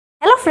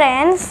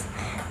friends,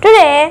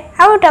 today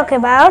I will talk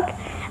about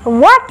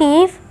what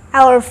if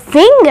our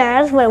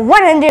fingers were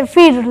 100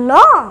 feet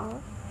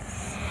long.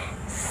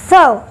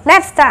 So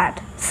let's start.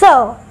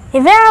 So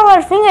if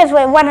our fingers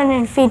were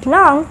 100 feet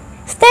long,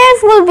 stairs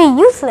will be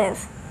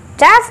useless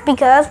just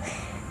because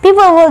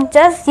people will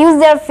just use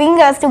their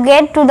fingers to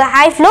get to the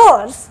high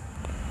floors.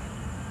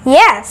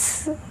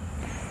 Yes.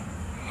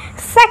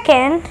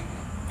 Second,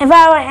 if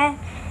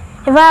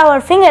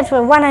our fingers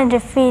were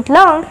 100 feet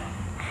long,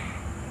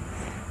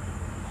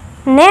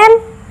 then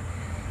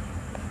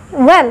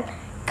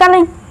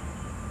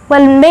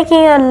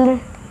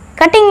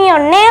cutting your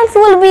nails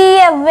will be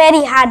a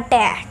very hard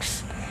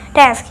task.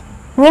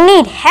 We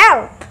need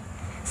help.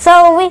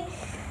 So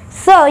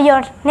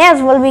your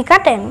nails will be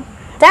cutting.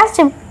 That's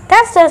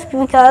just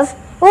because it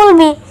will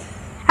be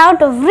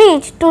out of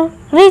reach to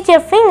reach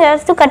your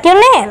fingers to cut your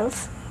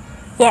nails.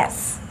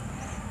 Yes.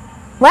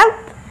 Well,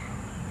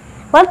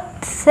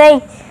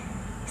 say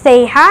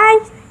hi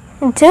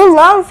to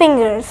long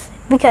fingers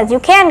because you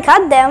can't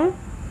cut them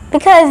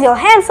because your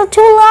hands are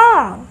too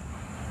long.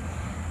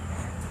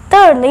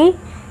 Thirdly,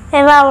 if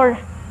our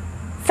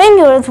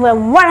fingers were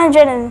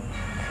 100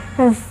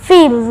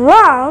 feet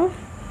long,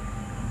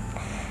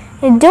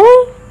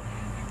 doing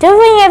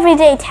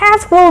everyday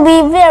tasks will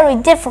be very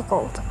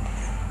difficult.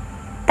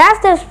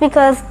 That's just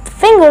because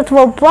fingers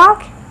will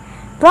block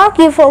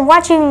you from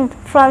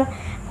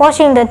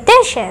washing the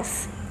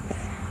dishes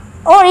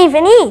or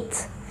even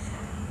eat.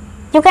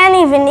 You can't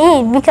even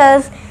eat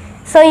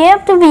so you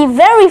have to be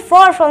very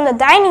far from the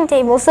dining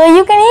table so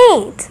you can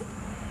eat.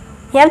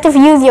 You have to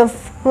use your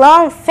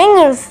long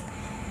fingers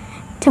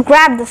to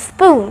grab the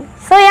spoon.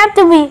 So you have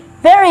to be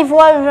very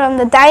far from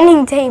the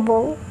dining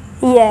table.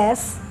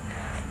 Yes.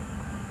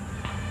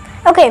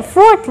 Okay,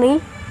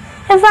 fourthly,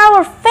 if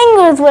our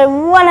fingers were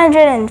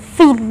 100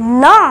 feet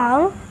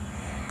long,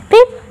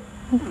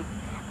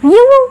 you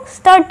will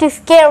start to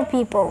scare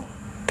people.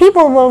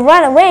 People will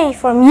run away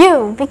from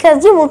you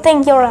because you will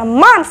think you're a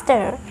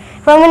monster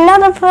from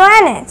another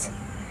planet.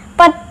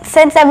 But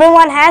since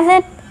everyone has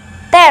it,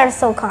 they're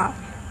so calm.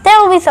 They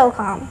will be so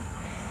calm.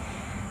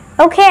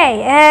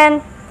 Okay,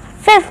 and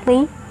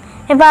fifthly,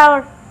 if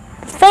our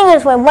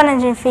fingers were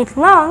 100 feet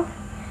long,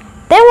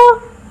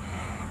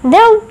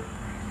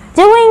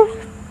 doing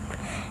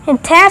a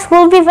task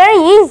will be very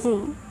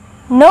easy.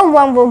 No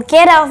one will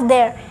get off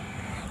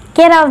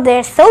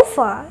their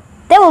sofa.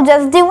 They will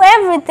just do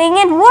everything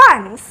at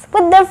once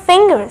with their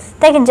fingers.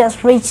 They can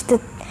just reach the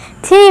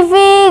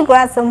TV,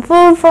 grab some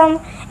food from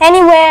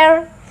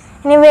anywhere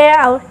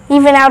out,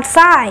 even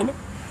outside,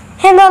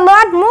 and a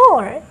lot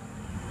more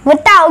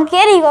without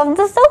getting off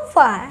the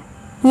sofa.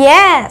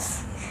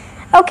 Yes.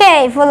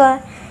 Okay,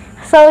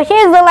 so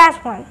here's the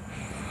last one.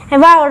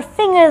 If our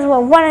fingers were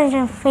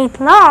 100 feet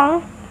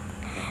long,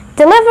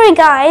 delivery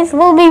guys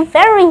will be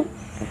very,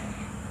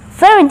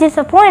 very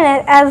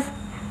disappointed as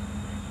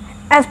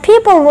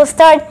people will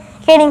start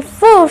getting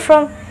food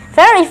from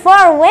very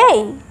far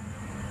away.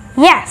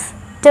 Yes,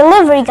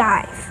 delivery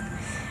guys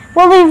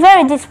will be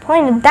very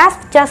disappointed. That's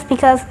just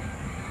because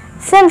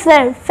since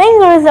their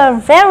fingers are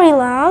very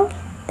long,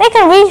 they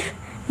can reach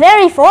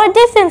very far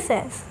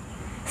distances.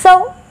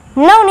 So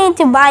no need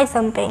to buy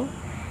something.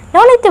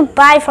 No need to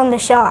buy from the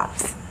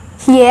shops.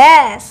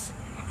 Yes.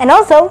 And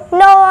also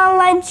no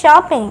online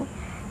shopping.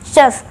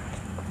 Just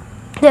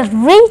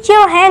reach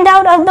your hand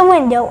out of the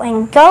window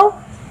and go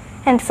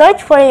and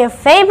search for your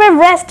favorite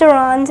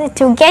restaurant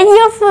to get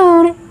your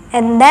food,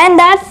 and then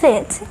that's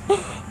it.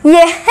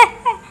 Yeah.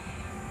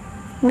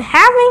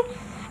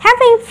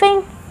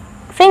 Having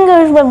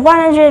fingers with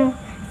 100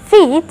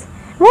 feet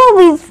will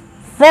be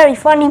very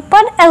funny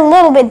but a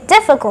little bit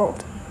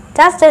difficult.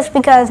 That's just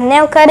because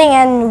nail cutting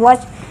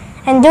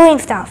and doing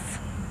stuff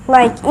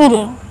like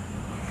eating.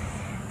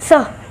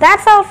 So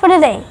that's all for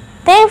today.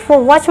 Thanks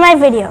for watching my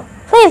video.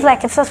 Please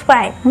like and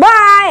subscribe.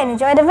 Bye, and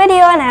enjoy the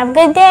video and have a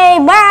good day.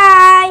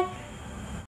 Bye.